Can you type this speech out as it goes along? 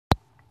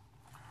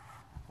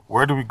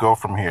Where do we go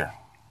from here?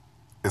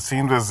 It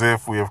seems as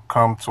if we have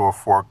come to a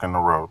fork in the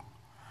road,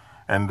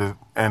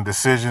 and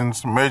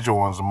decisions, major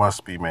ones,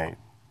 must be made.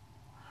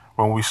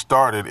 When we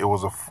started, it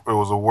was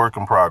a work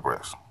in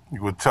progress.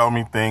 You would tell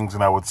me things,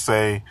 and I would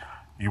say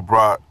you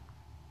brought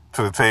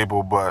to the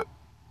table, but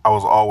I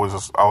was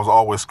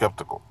always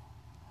skeptical.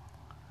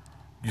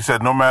 You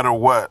said no matter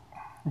what,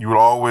 you would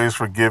always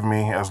forgive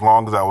me as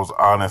long as I was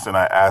honest and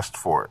I asked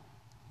for it.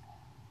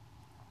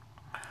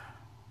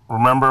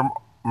 Remember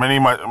many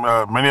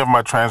of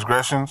my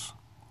transgressions?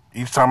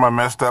 Each time I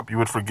messed up, you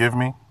would forgive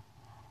me.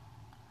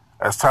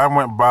 As time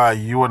went by,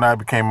 you and I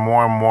became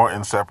more and more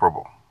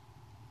inseparable.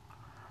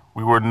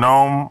 We were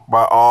known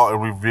by all and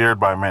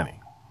revered by many.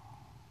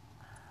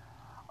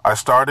 I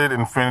started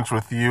and finished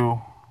with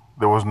you.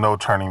 There was no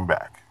turning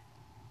back.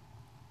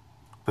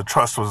 The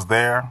trust was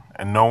there,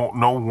 and no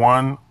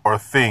one or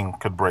thing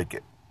could break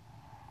it.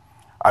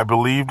 I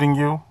believed in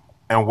you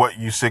and what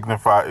you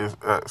signified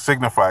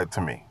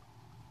to me.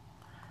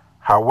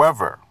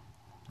 However,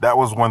 that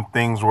was when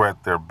things were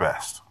at their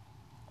best.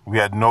 We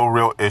had no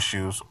real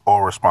issues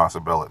or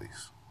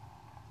responsibilities.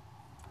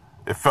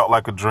 It felt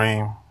like a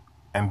dream,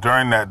 and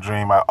during that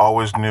dream, I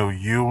always knew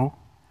you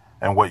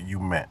and what you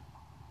meant.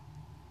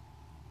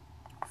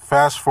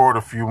 Fast forward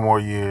a few more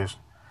years,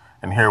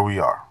 and here we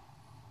are.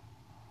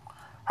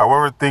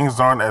 However, things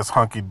aren't as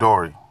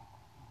hunky-dory.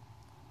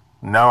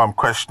 Now I'm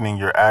questioning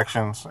your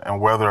actions and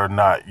whether or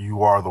not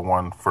you are the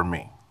one for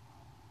me.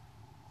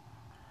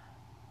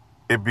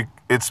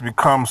 It's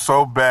become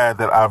so bad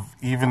that I've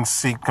even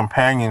seek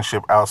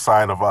companionship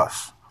outside of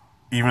us,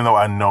 even though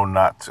I know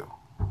not to.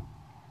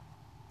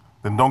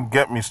 Then don't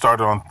get me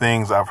started on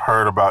things I've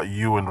heard about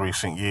you in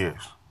recent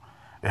years.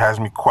 It has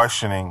me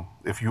questioning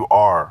if you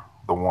are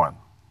the one.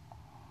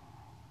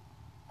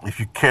 If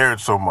you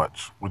cared so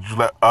much, would you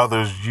let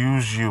others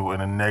use you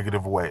in a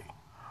negative way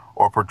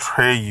or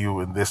portray you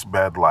in this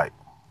bad light?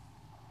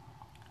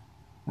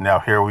 Now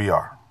here we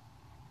are.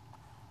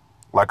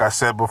 Like I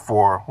said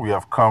before, we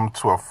have come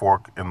to a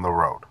fork in the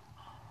road.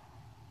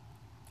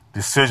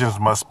 Decisions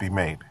must be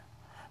made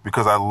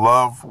because I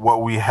love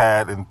what we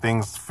had and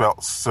things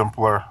felt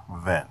simpler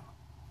then.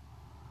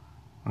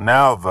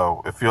 Now,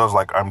 though, it feels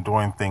like I'm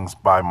doing things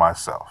by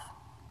myself.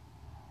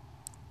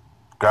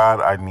 God,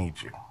 I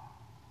need you.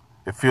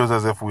 It feels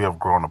as if we have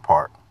grown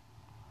apart.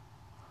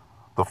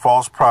 The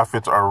false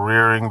prophets are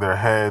rearing their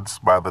heads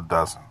by the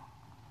dozen.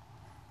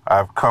 I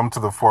have come to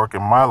the fork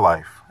in my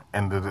life,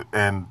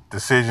 and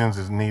decisions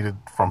is needed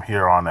from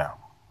here on out.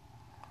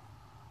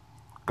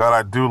 God,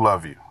 I do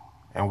love you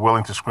and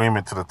willing to scream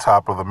it to the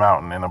top of the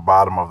mountain and the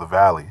bottom of the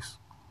valleys.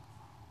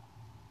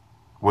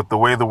 With the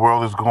way the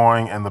world is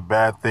going and the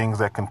bad things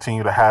that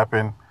continue to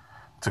happen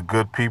to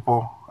good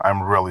people,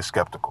 I'm really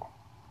skeptical.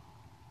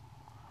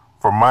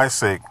 For my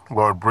sake,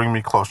 Lord, bring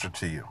me closer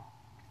to you.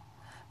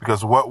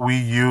 Because what we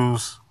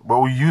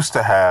used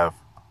to have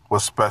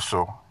was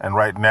special, and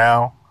right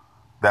now,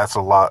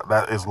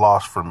 that is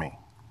lost for me.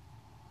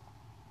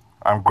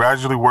 I'm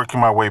gradually working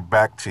my way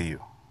back to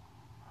you.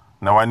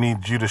 Now I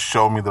need you to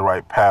show me the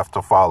right path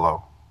to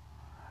follow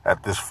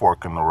at this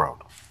fork in the road.